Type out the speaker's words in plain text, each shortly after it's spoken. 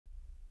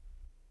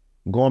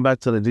going back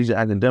to the DJ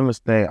Academics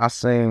thing, I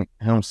seen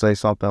him say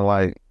something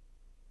like,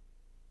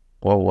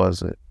 what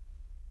was it?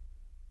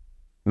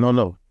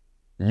 No.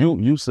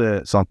 You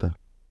said something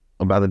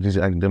about the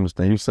DJ Academics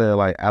thing. You said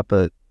like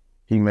after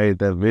he made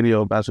that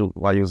video about you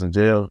while you was in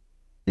jail,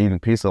 eating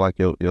pizza, like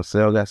your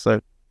cell got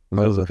searched. It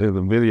was a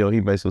video,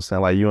 he basically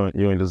saying like you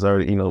ain't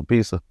deserve to eat no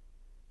pizza.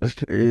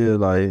 Yeah,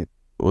 like,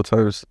 well,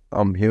 first,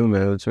 I'm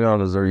human. What you mean I don't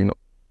deserve, you know,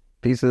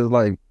 pizza is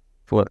like,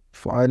 what,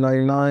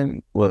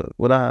 $5.99?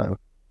 What I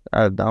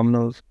had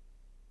Domino's.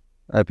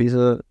 I had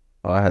pizza.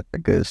 Oh, I had the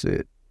good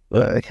shit.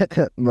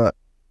 But,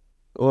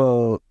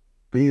 well,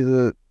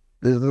 pizza,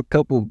 there's a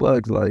couple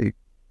bucks, like,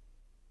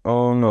 I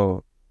don't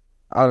know.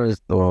 I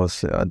just, well,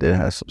 shit, I did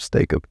have some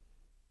steak up.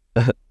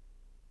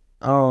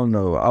 I don't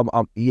know.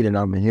 I'm eating.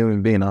 I'm a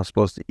human being. I'm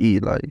supposed to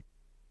eat. Like,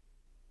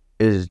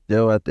 it's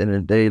still at the end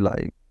of the day,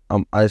 like,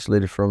 I'm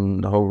isolated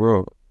from the whole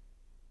world.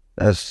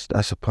 That's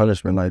a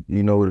punishment. Like,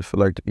 you know what it feel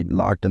like to be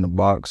locked in a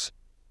box.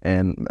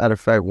 And matter of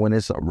fact, when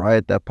it's a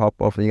riot that pop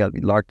off and you gotta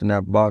be locked in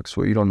that box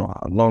where you don't know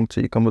how long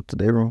till you come up to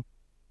their room,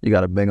 you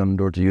gotta bang on the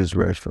door to use the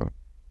restroom.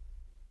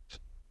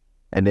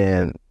 And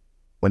then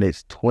when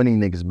it's 20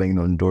 niggas banging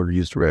on the door to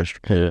use the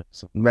restroom,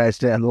 match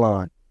that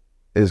line.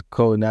 It's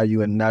cold. Now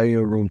you in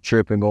your room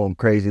tripping, going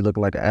crazy,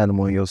 looking like an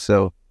animal in your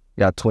cell.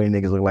 You got 20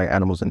 niggas looking like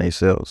animals in their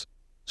cells,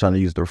 trying to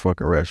use their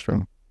fucking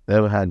restroom. They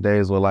ever had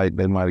days where like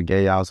they might have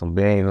gave y'all some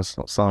beans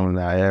or something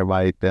that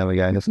everybody family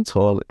got in some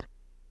toilet?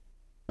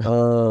 We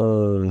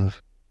was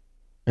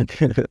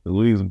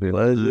a bit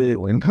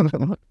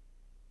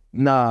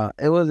Nah,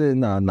 it wasn't.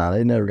 Nah,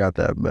 they never got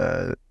that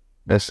bad.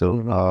 That shit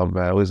was all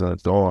bad. We was in a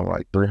dorm,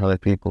 like 300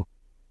 people.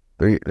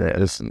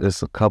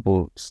 It's a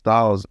couple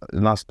stalls,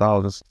 not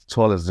stalls, it's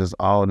toilets just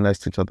all next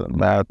to each other in the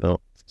bathroom.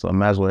 So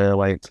imagine when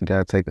everybody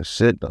gotta take a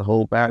shit, the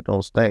whole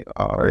bathroom stink.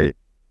 All right.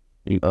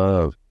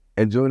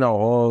 And juvenile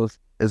halls,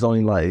 it's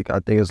only like, I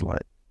think it's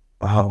like,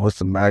 what's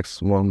the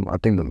maximum? I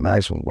think the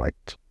maximum like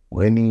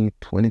 20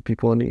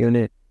 people in the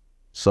unit.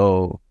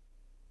 So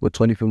with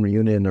 20 people in the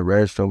unit in the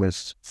restroom,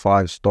 it's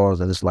 5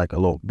 stalls and it's like a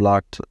little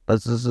block.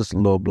 That's just a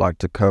little block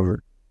to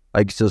cover.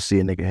 Like you still see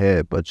a nigga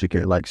head, but you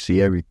can like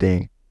see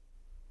everything.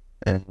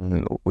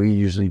 And we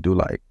usually do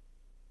like,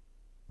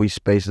 we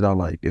space it out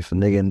like if a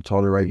nigga in the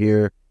toilet right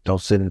here,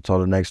 don't sit in the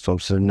toilet next to him,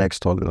 sit in the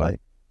next toilet.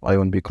 Like, why you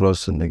want to be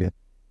close to the nigga?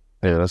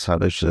 Yeah, that's how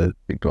they should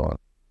be going.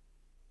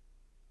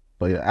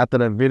 But yeah, after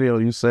that video,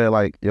 you said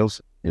like your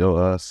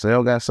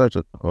cell got searched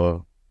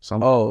or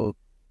something. Oh,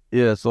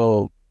 yeah.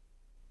 So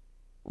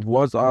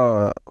once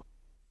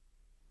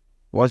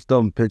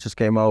them pictures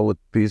came out with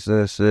pizza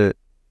and shit,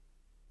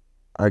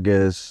 I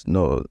guess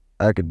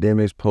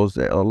Akademiks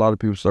posted. A lot of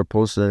people start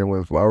posting and it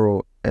went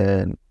viral.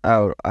 And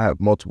I have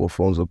multiple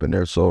phones up in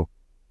there, so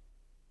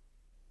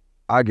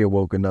I get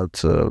woken up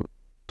to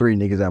 3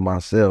 niggas at my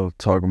cell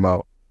talking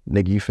about,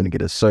 nigga, you finna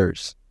get a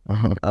search.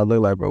 I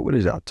look like, bro, what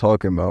is y'all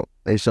talking about?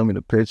 They show me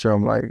the picture.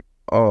 I'm like,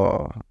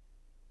 oh.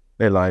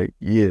 They're like,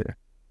 yeah.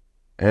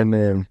 And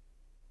then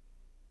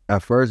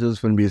at first it was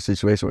finna be a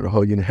situation where the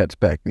whole unit had to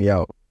pack me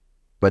out.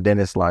 But then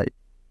it's like,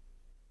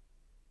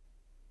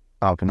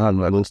 oh, can I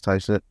like loose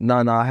type shit? No,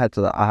 I had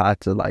to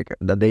like,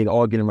 they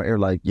all get in my ear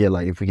like, yeah,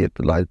 like if we get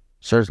to like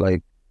search,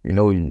 like, you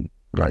know,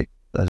 like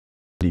that's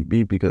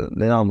DP, because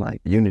then I'm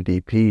like, unit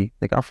DP.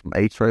 Like, I'm from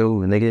A-Trail,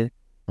 nigga.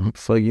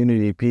 Fuck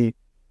unit DP.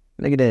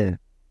 Nigga, then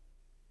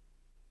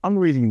I'm the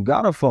reason you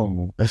got a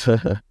phone.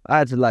 I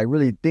had to like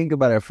really think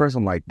about it at first.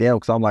 I'm like, damn,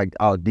 because I'm like,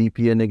 I'll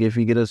DP a nigga if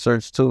you get a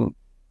search too.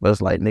 But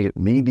it's like, nigga,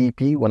 me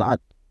DP when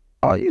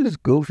you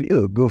just goofy.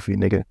 You're a goofy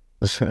nigga.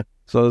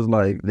 So it's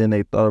like, then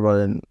they thought about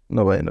it and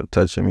nobody ended up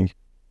touching me.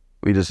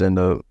 We end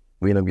up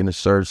getting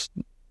searched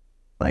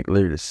like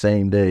literally the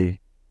same day.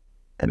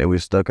 And then we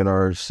stuck in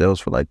our cells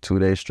for like 2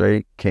 days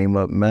straight, came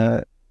up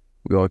mad.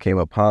 We all came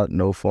up hot,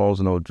 no phones,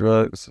 no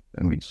drugs.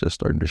 And we just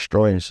started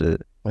destroying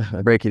shit,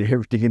 breaking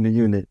everything in the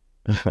unit.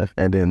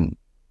 And then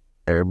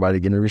everybody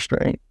getting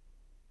restrained.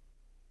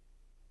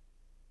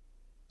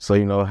 So,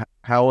 you know,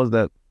 how was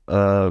that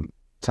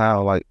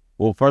time? Like,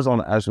 well, first I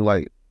want to ask you,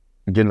 like,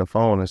 getting a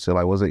phone and shit.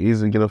 Like, was it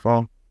easy to get a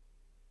phone?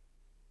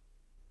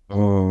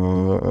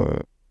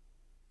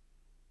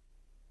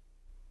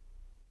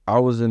 I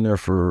was in there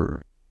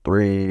for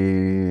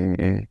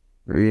down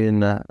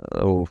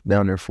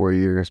there 4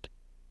 years.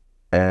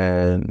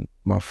 And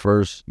my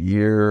first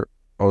year,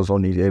 I was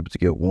only able to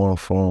get 1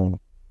 phone.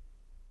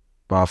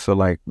 But I feel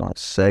like my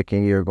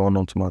second year, going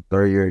on to my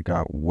 3rd year, it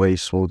got way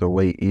smoother,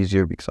 way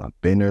easier because I've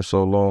been there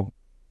so long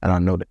and I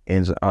know the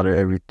ins and outs of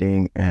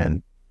everything.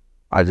 And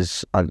I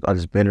just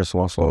been there so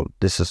long. So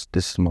this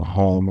is my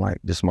home, like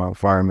this is my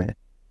environment.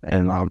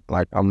 And I'm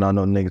not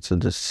no nigga to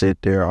just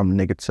sit there. I'm a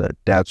nigga to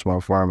adapt to my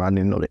environment. I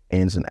need to know the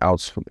ins and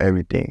outs from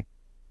everything.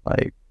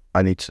 Like,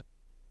 I need to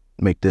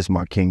make this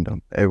my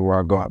kingdom. Everywhere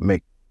I go, I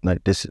make,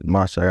 like, this is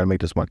my shit. I gotta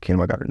make this my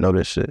kingdom. I gotta know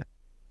this shit.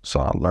 So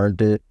I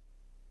learned it.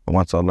 And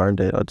once I learned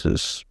it, I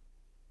just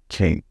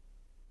came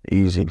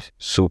easy,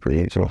 super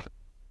easy.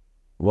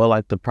 Well,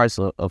 like the price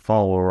of a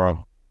phone was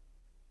wrong.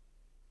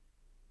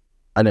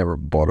 I never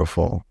bought a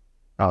phone.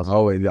 I was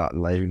always got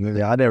like,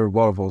 I never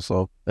bought a vote.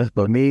 So,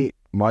 but me,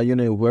 my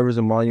unit, whoever's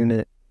in my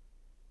unit,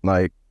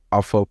 like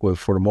I fuck with,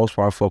 for the most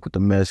part, I fuck with the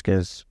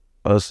Mexicans.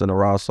 Us in the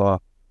Rasa,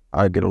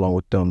 I get along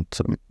with them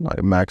to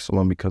like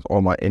maximum because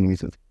all my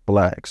enemies is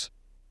blacks,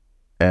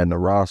 and the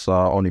Rasa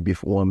only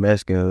beef with one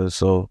Mexican.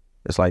 So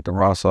it's like the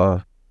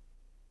Rasa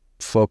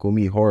fuck with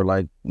me hard.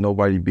 Like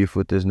nobody beef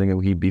with this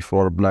nigga. He beef with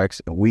all the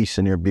blacks, and we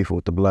sitting here beefing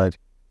with the blacks.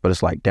 But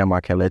it's like, damn, I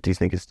can't let these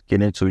niggas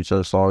get into each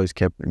other. So I always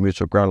kept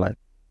mutual ground. Like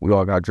we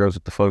all got drugs.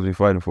 What the fuck is we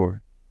fighting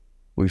for?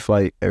 We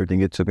fight, everything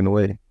get taken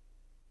away.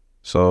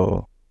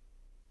 So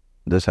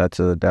just had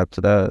to adapt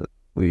to that.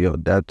 We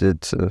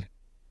adapted to.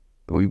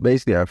 We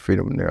basically had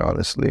freedom in there.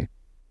 Honestly,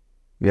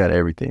 we had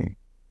everything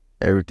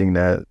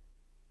that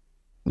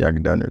y'all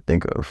can down there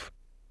think of,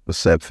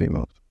 except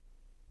females,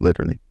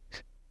 literally.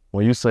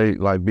 When you say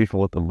like beefing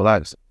with the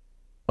blacks,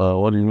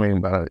 what do you mean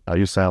by that? Are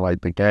you saying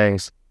like the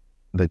gangs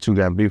that you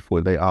got beef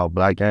with, they all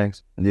black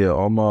gangs? Yeah,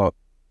 all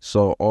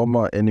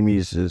my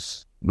enemies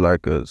is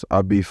black cause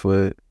I beef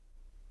with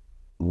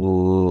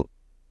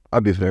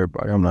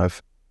everybody. I'm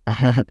not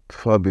I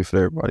beef with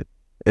everybody.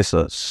 It's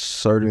a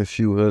certain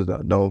few hoods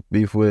that I don't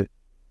beef with,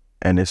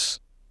 and it's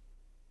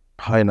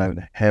probably not even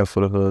a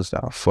handful of hoods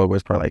that I fuck with.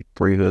 It's probably like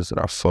 3 hoods that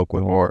I fuck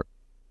with hard.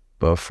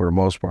 But for the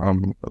most part,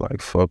 I'm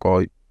like, fuck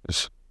all.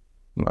 It's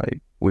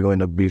like, we gonna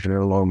end up beefing in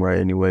the long run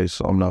anyway,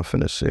 so I'm not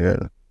finna sit here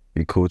and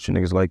be cool with you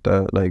niggas like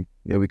that. Like,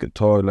 yeah, we could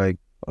talk, like,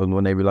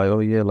 when they be like,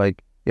 oh yeah,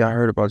 like, yeah, I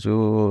heard about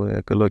you, oh,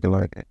 yeah, good looking,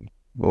 like,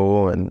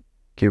 oh, and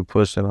keep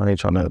pushing. I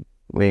ain't tryna,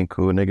 we ain't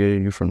cool,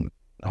 nigga. You from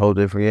a whole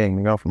different gang,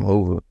 nigga. I'm from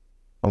Hoover.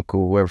 I'm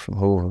cool with whoever from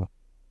Hoover.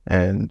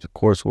 And of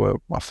course, where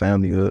my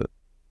family hood.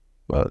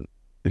 But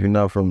if you're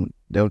not from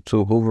them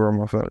two, Hoover or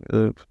my family,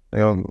 they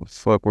don't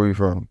fuck where you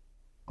from.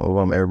 Oh,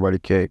 I'm everybody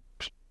cake.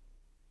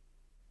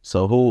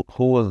 So who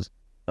was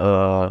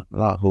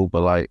not who,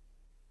 but like,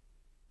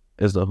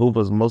 is the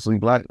Hoovers mostly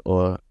black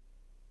or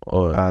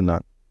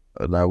not?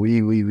 Like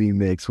we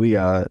mix. We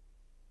got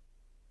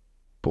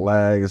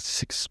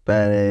blacks,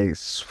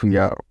 Hispanics. We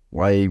got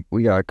white.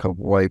 We got a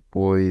couple white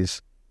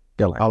boys.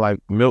 Got like, I like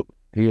Milk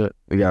here.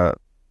 We got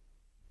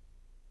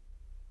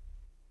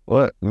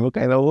what? Milk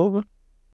ain't no Hoover?